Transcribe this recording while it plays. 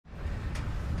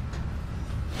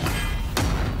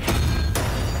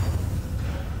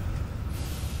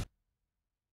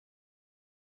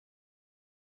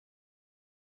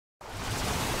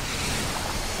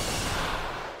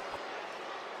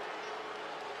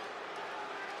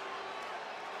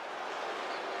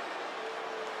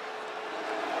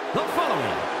The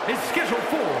following is scheduled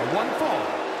for one fall,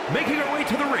 making her way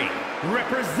to the ring,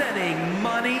 representing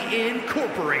Money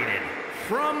Incorporated,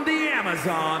 from the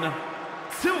Amazon,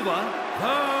 Silva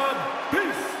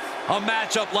Beast. A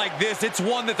matchup like this, it's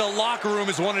one that the locker room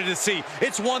has wanted to see.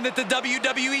 It's one that the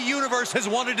WWE Universe has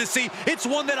wanted to see. It's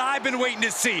one that I've been waiting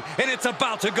to see, and it's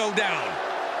about to go down.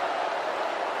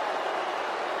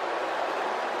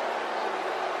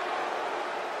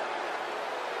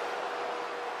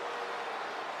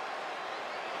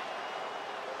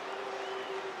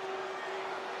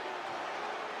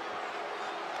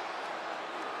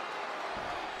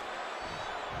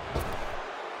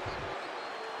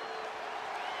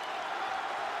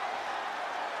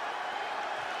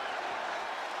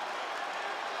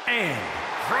 And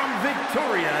from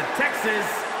Victoria, Texas,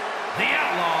 the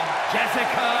Outlaw,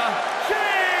 Jessica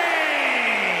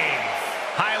James.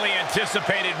 Highly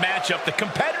anticipated matchup. The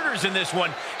competitors in this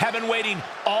one have been waiting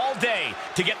all day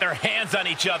to get their hands on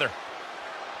each other.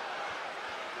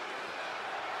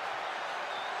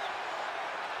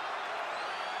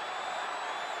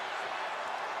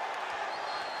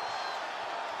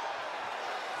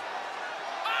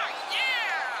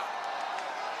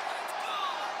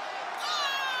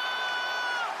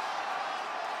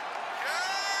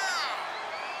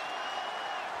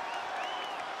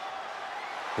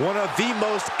 One of the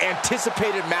most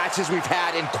anticipated matches we've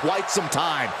had in quite some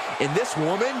time. And this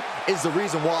woman is the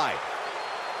reason why.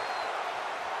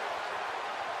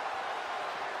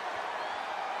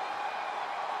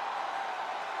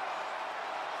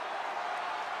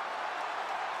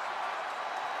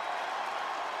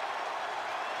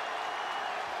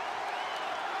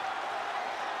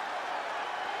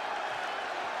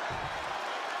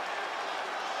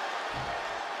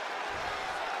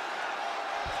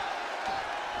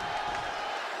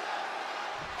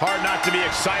 Hard not to be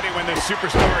excited when the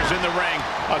superstar is in the ring.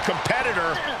 A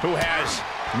competitor who has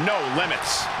no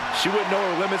limits. She wouldn't know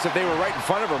her limits if they were right in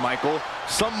front of her, Michael.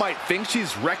 Some might think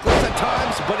she's reckless at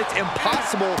times, but it's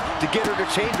impossible to get her to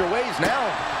change her ways now.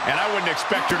 And I wouldn't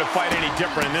expect her to fight any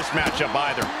different in this matchup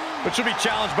either. But she'll be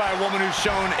challenged by a woman who's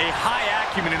shown a high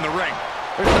acumen in the ring.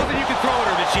 There's nothing you can throw at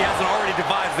her that she hasn't already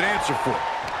devised an answer for.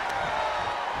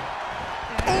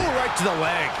 Oh, right to the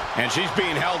leg. And she's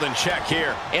being held in check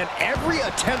here. And every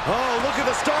attempt, oh, look at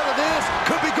the start of this.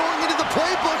 Could be going into the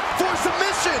playbook for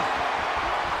submission.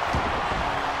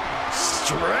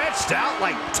 Stretched out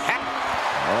like tap.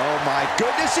 Oh my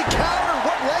goodness, she countered.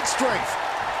 What leg strength.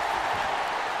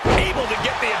 Able to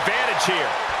get the advantage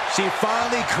here. She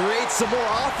finally creates some more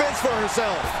offense for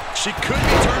herself. She could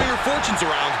be turning her fortunes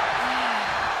around.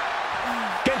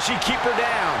 Can she keep her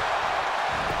down?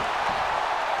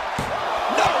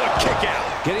 No, a kick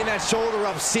out. Getting that shoulder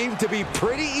up seemed to be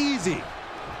pretty easy.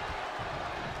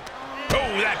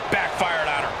 Oh, that backfired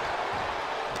on her.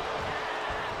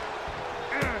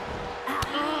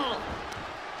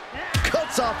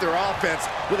 Cuts off their offense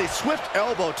with a swift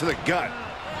elbow to the gut.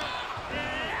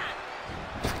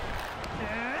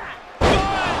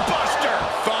 Buster!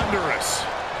 Thunderous.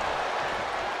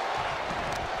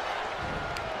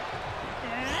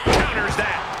 Counters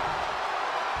that.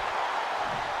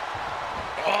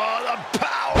 Oh, the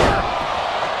power!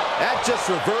 That just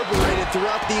reverberated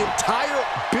throughout the entire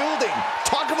building.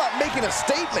 Talk about making a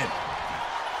statement.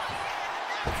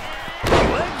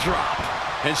 Leg drop.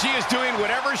 And she is doing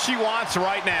whatever she wants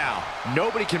right now.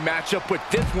 Nobody can match up with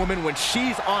this woman when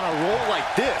she's on a roll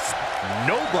like this.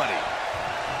 Nobody.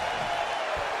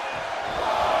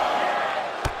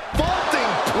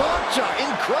 Vaulting plancha,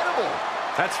 incredible.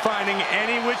 That's finding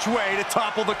any which way to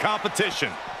topple the competition.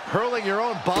 Hurling your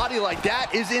own body like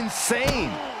that is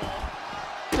insane.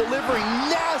 Delivering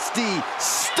nasty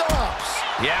stomps.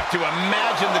 You have to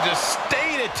imagine the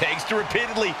disdain it takes to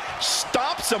repeatedly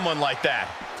stomp someone like that.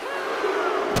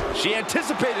 She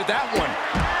anticipated that one.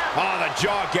 Oh, the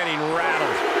jaw getting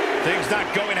rattled. Things not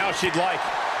going how she'd like.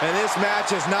 And this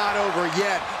match is not over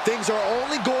yet. Things are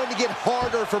only going to get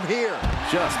harder from here.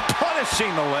 Just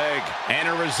punishing the leg. And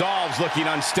her resolve's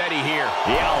looking unsteady here.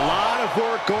 Yeah, a lot of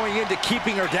work going into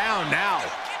keeping her down now.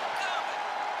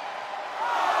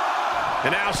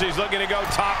 And now she's looking to go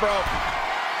top rope.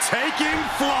 Taking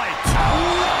flight.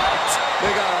 What?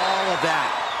 They got all of that.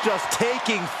 Just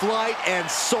taking flight and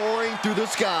soaring through the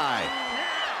sky.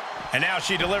 And now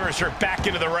she delivers her back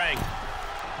into the ring.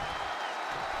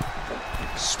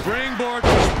 Springboard.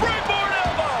 Springboard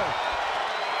elbow!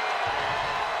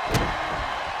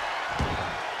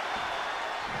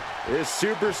 This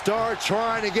superstar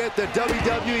trying to get the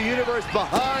WWE Universe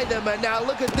behind them, and now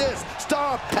look at this.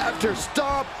 Stomp after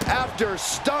stomp after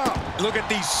stomp. Look at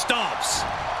these stomps.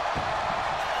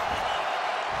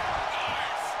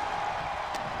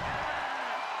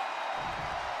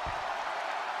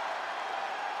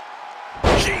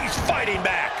 fighting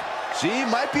back. She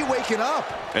might be waking up.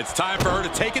 It's time for her to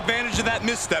take advantage of that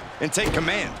misstep and take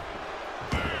command.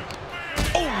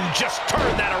 Oh, just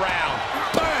turned that around.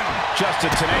 Bam! Just a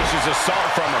tenacious assault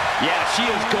from her. Yeah, she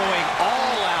is going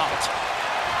all out.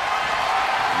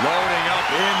 Loading up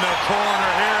in the corner.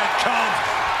 Here it comes.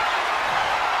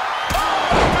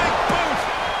 Oh, big boot.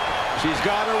 She's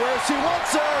got her where she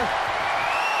wants her.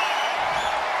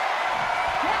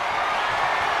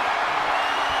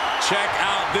 Check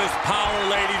out this power,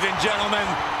 ladies and gentlemen.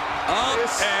 Up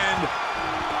and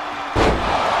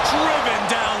driven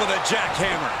down with a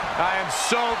jackhammer. I am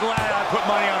so glad I put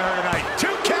money on her tonight.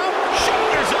 2 count.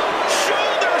 Shoulders up.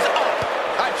 Shoulders up.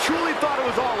 I truly thought it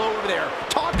was all over there.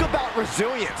 Talk about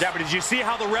resilience. Yeah, but did you see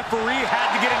how the referee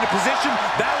had to get into position?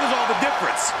 That was all the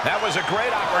difference. That was a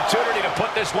great opportunity to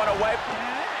put this one away.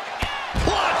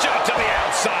 Launch out to the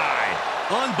outside.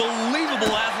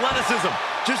 Unbelievable athleticism.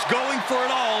 Just going for it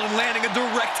all and landing a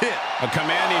direct hit. A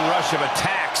commanding rush of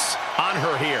attacks on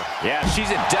her here. Yeah,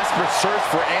 she's in desperate search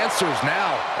for answers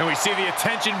now. And we see the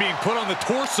attention being put on the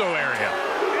torso area.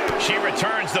 She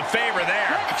returns the favor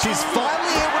there. She's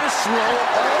finally able to slow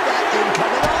all that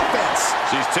incoming offense.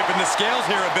 She's tipping the scales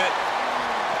here a bit.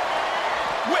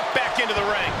 Whip back into the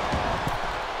ring.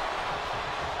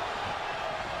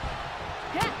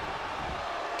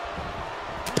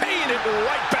 Paying it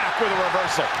right back with a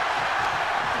reversal.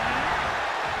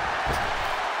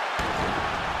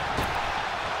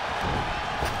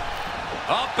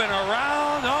 Up and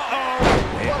around. Uh-oh.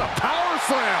 What a power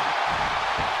slam.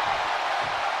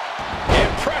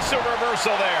 Impressive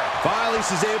reversal there. Finally,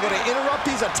 she's able to interrupt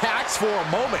these attacks for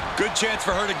a moment. Good chance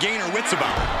for her to gain her wits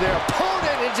about her. Their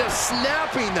opponent is just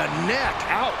snapping the neck.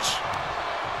 Ouch.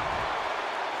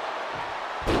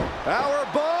 Power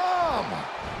bomb.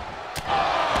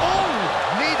 Oh,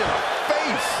 knee to the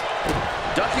face.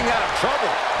 Ducking out of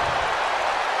trouble.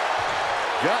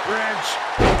 Gut wrench.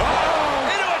 Oh!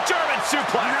 Into a German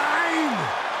suplex. 9.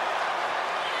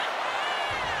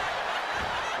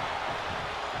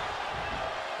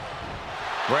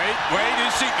 Wait,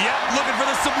 is she? Yep, looking for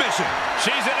the submission.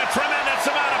 She's in a tremendous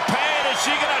amount of pain. Is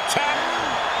she going to tap?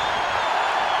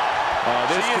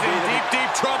 She is in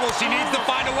deep trouble. She needs to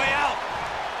find a way out.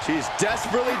 She's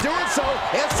desperately doing so,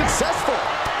 and successful.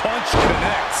 Punch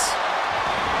connects.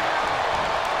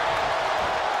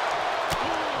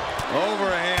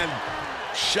 Overhand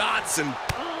shots and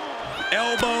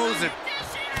elbows and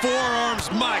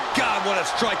forearms. My God, what a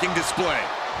striking display.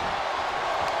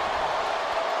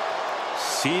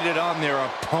 Seated on their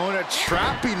opponent,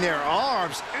 trapping their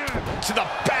arms To the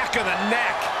back of the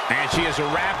neck. And she is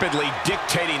rapidly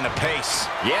dictating the pace.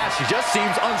 Yeah, she just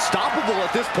seems unstoppable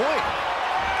at this point.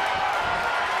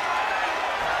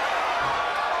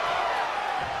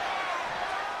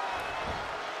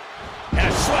 And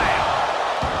a slam.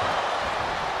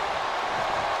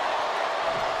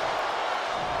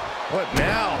 What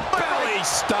now? Belly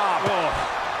stop. Oh.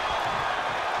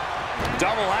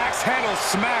 Double axe handle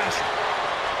smash.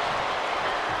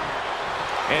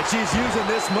 And she's using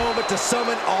this moment to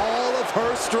summon all of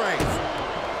her strength.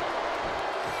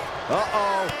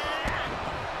 Uh-oh.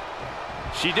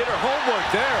 She did her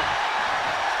homework there.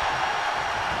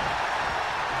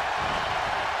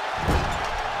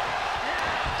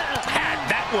 Had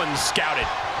that one scouted.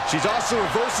 She's also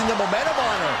reversing the momentum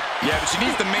on her. Yeah, but she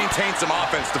needs to maintain some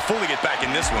offense to fully get back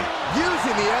in this one.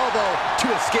 Using the elbow to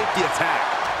escape the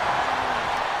attack.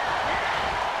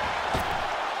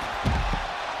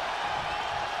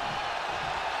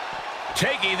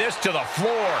 Taking this to the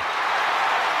floor.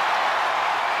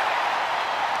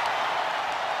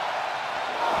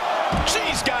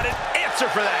 She's got an answer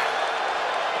for that.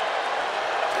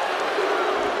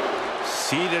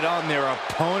 Seated on their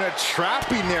opponent,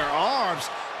 trapping their arms.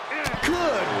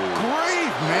 Good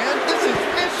grief, man. This is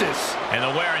vicious. And the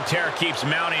wear and tear keeps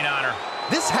mounting on her.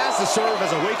 This has to serve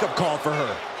as a wake-up call for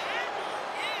her.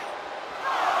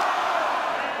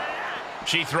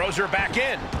 She throws her back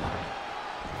in.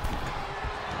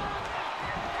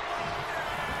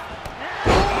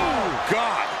 Oh,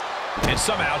 God. And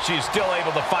somehow she's still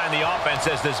able to find the offense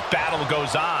as this battle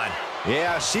goes on.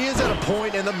 Yeah, she is at a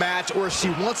point in the match where she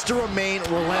wants to remain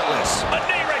relentless. A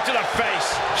knee right to the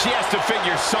face. She has to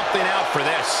figure something out for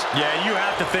this. Yeah, you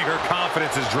have to think her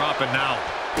confidence is dropping now.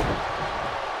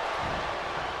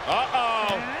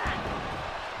 Uh-oh.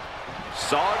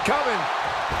 Saw it coming.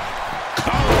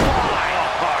 Oh, my.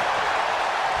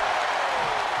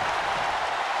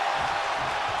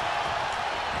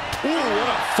 Ooh, what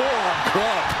a forearm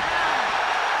club.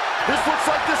 This looks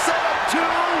like the setup, too.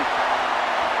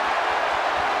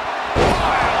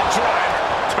 Pile driver.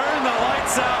 Turn the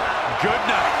lights out. Good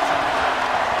night.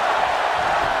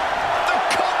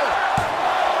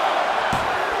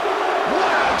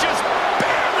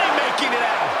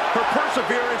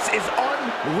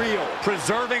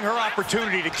 preserving her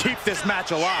opportunity to keep this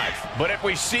match alive. But if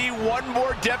we see one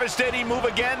more devastating move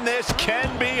again, this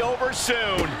can be over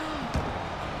soon.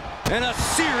 And a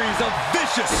series of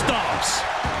vicious stomps.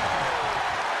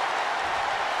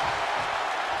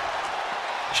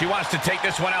 She wants to take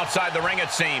this one outside the ring, it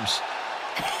seems.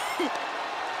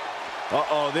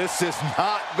 Uh-oh, this is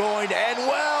not going to end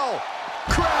well.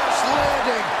 Crash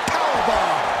landing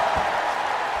powerbomb.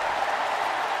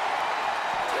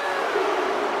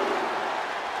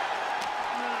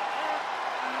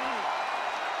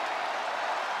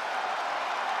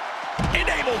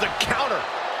 Unable to counter.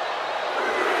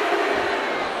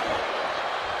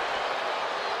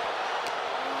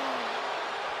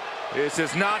 This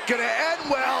is not going to end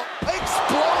well.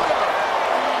 Exploder.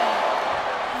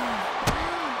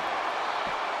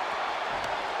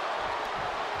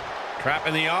 Trap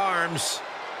in the arms.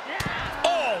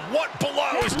 Oh, what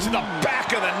blows to the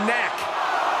back of the neck.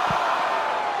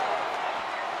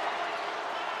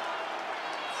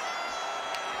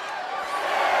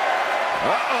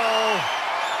 Uh-oh.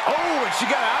 Oh, and she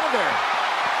got out of there.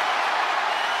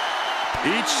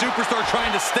 Each superstar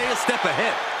trying to stay a step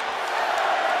ahead.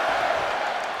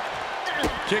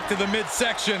 Kick to the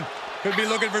midsection. Could be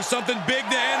looking for something big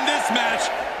to end this match.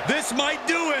 This might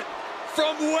do it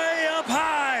from way up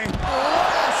high.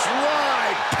 Last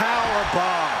ride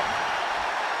powerbomb.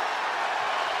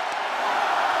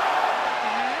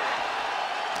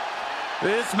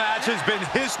 This match has been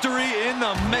history in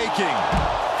the making.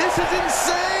 This is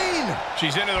insane.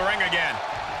 She's into the ring again.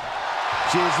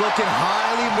 She's looking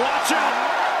highly. Watch out!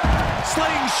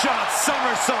 Slingshot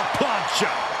somersault plancha.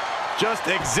 Just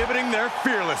exhibiting their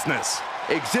fearlessness.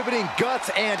 Exhibiting guts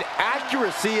and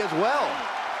accuracy as well.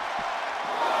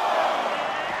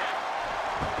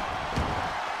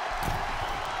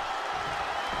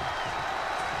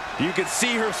 You can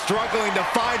see her struggling to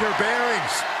find her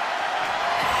bearings.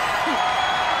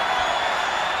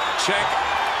 Check.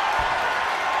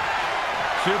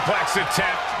 Suplex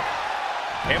attempt.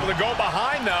 Able to go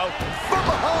behind, though. From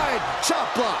behind,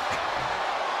 chop block.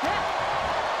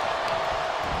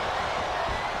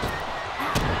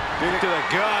 Kick to the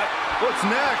gut. What's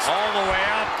next? All the way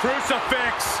up.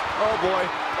 Crucifix. Oh, boy.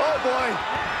 Oh, boy.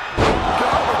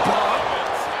 Cover bomb.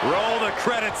 Roll the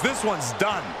credits. This one's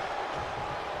done.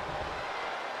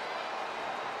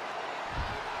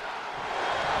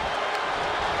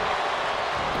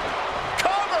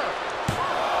 Cover.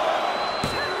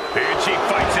 And she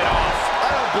fights it off. I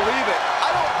don't believe it. I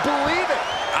don't believe it.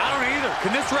 I don't either.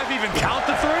 Can this ref even count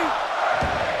to three?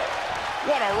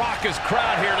 What a raucous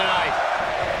crowd here tonight.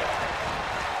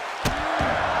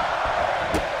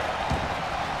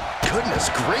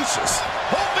 Goodness gracious.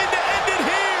 Hoping to end it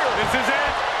here. This is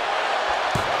it.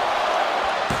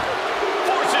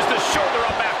 Forces the shoulder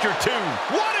up after two.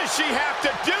 What does she have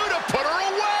to do to put her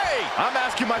away? I'm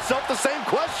asking myself the same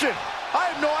question.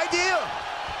 I have no idea.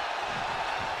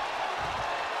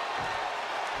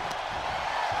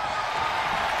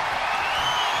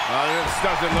 Oh, this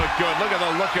doesn't look good. Look at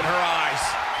the look in her eyes.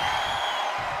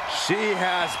 She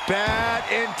has bad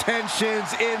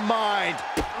intentions in mind.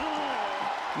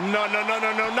 No.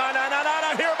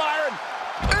 Here, Byron.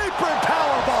 Apron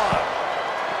powerbomb.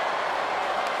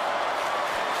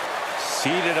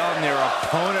 Seated on their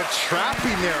opponent,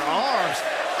 Trapping their arms.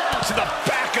 To the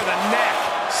back of the neck.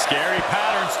 scary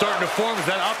pattern starting to form as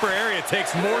that upper area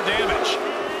takes more damage.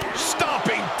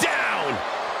 Stomping down.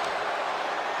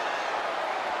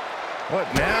 What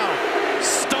now?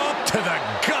 Stomp to the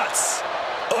guts.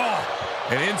 Oh,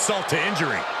 an insult to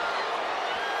injury.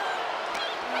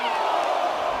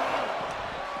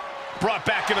 Brought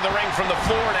back into the ring from the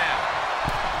floor now.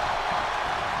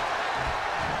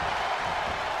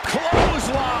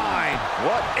 Clothesline.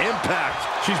 What impact.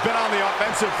 She's been on the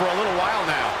offensive for a little while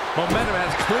now. Momentum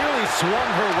has clearly swung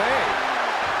her way.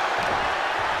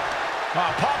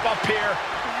 Pop up here.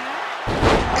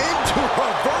 Into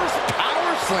reverse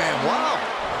power slam. Wow.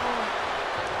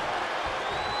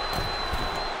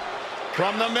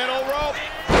 From the middle rope.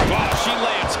 Wow, she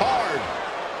lands hard.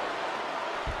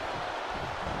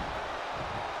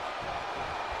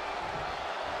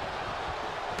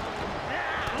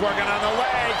 Working on the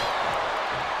leg.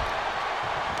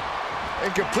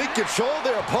 In complete control of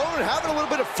their opponent, having a little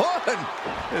bit of fun.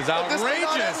 This is This may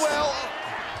not end outrageous. well.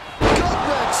 Gut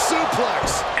wrench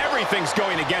suplex. Everything's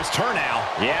going against her now.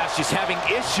 Yeah, she's having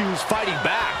issues fighting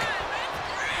back.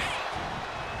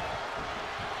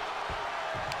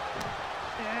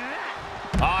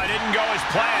 Oh, it didn't go as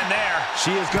planned there.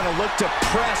 She is going to look to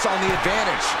press on the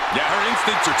advantage. Yeah, her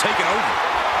instincts are taking over.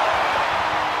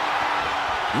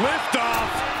 Lift off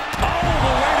all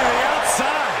the way to the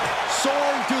outside.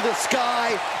 Soaring through the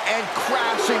sky and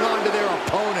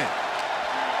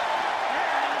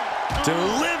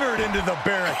Delivered into the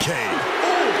barricade.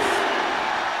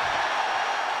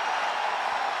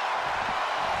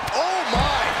 Oh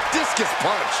my, discus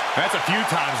punch. That's a few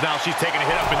times now she's taken a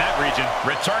hit up in that region.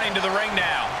 Returning to the ring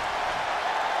now.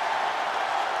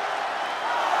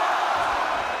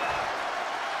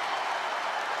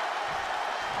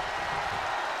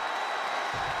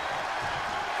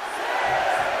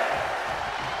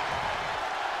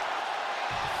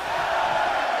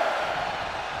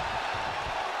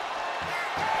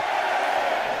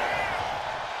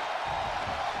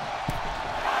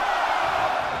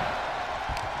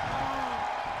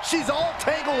 She's all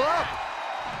tangled up.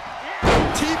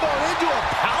 T-bone into a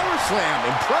power slam.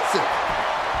 Impressive.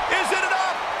 Is it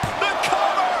enough? The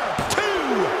cover. 2.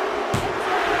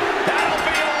 That'll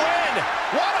be a win.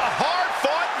 What a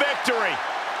hard-fought victory.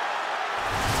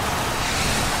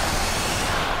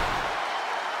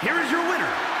 Here is your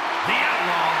winner, the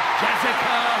Outlaw,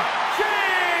 Jessica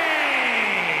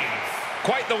James.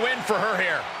 Quite the win for her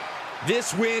here.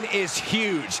 This win is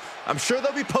huge. I'm sure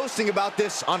they'll be posting about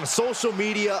this on social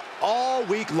media all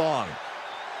week long.